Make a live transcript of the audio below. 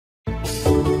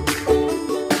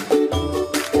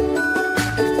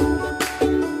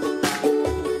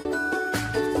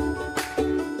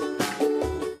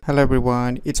Hello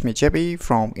everyone, it's me JB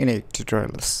from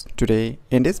UniqueTutorials. Today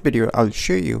in this video I'll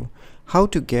show you how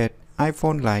to get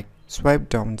iPhone like swipe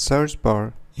down search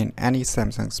bar in any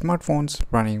Samsung smartphones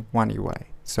running One UI.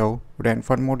 So without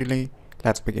further more delay,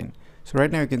 let's begin. So right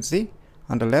now you can see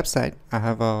on the left side I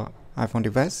have a iPhone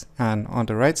device and on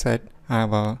the right side I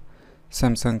have a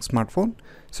Samsung smartphone.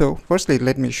 So firstly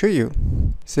let me show you.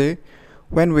 See,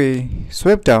 when we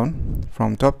swipe down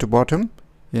from top to bottom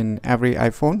in every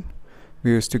iPhone, we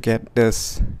used to get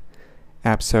this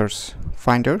app search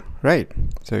finder, right?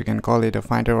 So you can call it a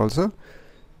finder also.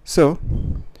 So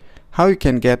how you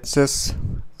can get this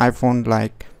iPhone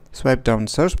like swipe down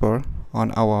search bar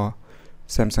on our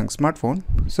Samsung smartphone?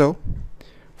 So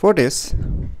for this,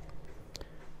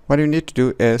 what you need to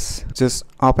do is just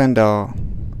open the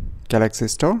Galaxy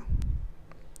Store,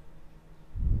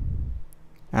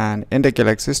 and in the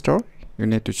Galaxy Store you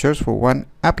need to search for one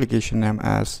application name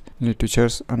as you need to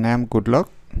search a name Good Luck.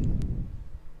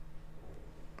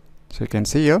 So you can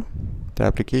see here the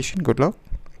application Good Luck.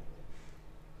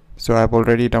 So I've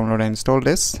already downloaded and installed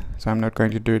this, so I'm not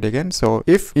going to do it again. So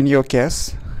if in your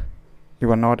case you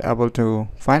are not able to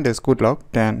find this Good Luck,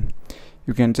 then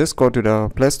you can just go to the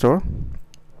Play Store,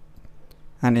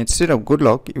 and instead of Good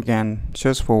Luck you can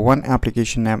search for one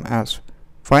application name as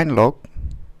Find Luck.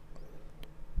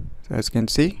 So as you can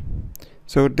see,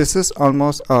 so this is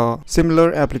almost a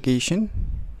similar application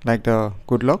like the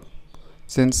Good Luck,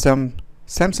 since some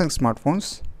Samsung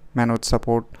smartphones may not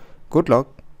support Good Luck,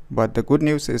 but the good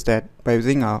news is that by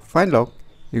using a Find Luck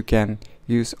you can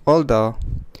use all the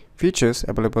features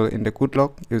available in the Good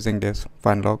Luck using this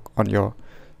Find Luck on your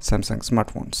Samsung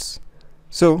smartphones.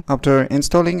 So after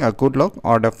installing a Good Luck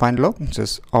or the Find Luck,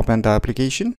 just open the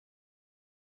application.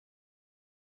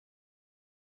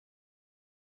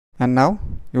 And now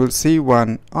you will see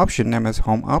one option named as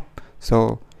Home App.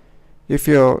 So if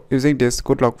you're using this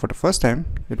Good Luck for the first time,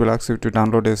 it will ask you to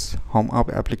download this Home App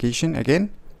application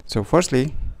again. So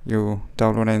firstly, you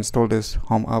download and install this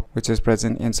Home App which is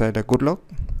present inside the Good Luck.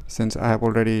 Since I have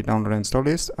already downloaded and installed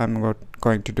this, I'm not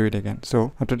going to do it again.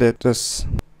 So after that, just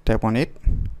tap on it.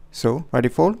 So by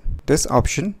default, this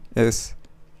option is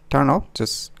turn off,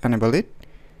 just enable it.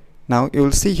 Now you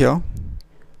will see here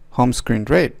home screen,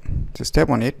 right? Just tap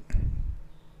on it.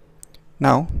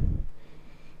 Now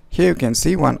here you can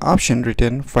see one option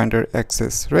written Finder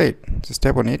Access, right? Just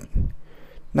tap on it.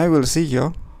 Now you will see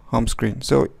here home screen.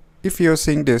 So if you are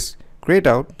seeing this grayed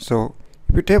out, so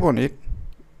if you tap on it,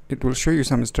 it will show you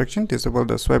some instruction. Disable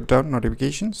the swipe down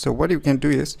notification. So what you can do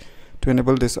is to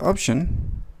enable this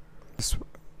option, just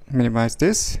minimize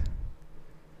this.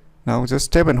 Now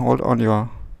just tap and hold on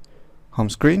your home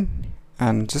screen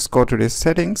and just go to this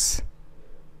settings,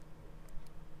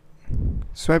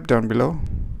 swipe down below,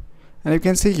 and you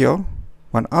can see here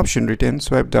one option written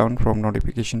swipe down from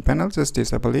notification panel. Just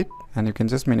disable it and you can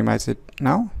just minimize it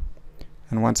now.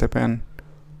 And once open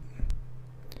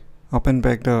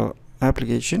back the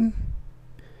application,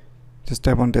 just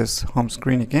tap on this home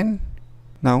screen again.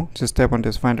 Now just tap on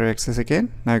this Finder Access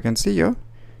again. Now you can see here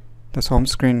this home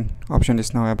screen option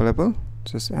is now available.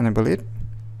 Just enable it.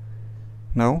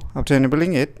 Now after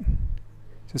enabling it,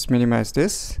 just minimize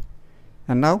this,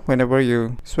 and now whenever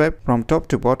you swipe from top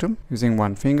to bottom using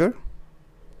one finger,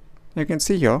 you can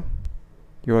see here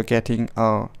you are getting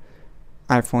a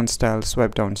iPhone style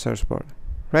swipe down search bar,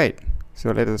 right?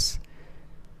 So let us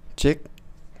check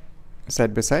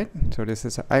side by side. So this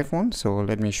is an iPhone, so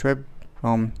let me swipe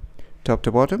from top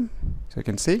to bottom, so you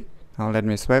can see. Now let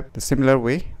me swipe the similar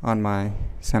way on my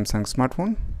Samsung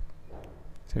smartphone,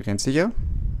 so you can see here.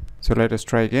 So let us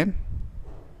try again.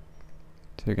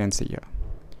 So you can see here.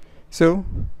 So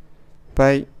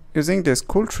by using these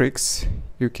cool tricks,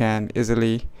 you can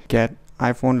easily get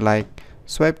iPhone like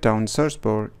swipe down search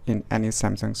bar in any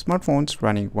Samsung smartphones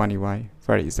running One UI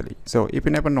very easily. So if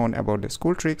you never known about these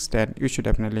cool tricks, then you should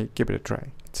definitely give it a try.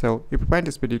 So if you find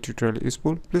this video tutorial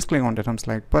useful, please click on the thumbs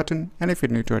like button, and if you're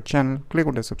new to our channel, click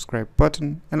on the subscribe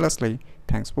button, and lastly,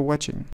 thanks for watching.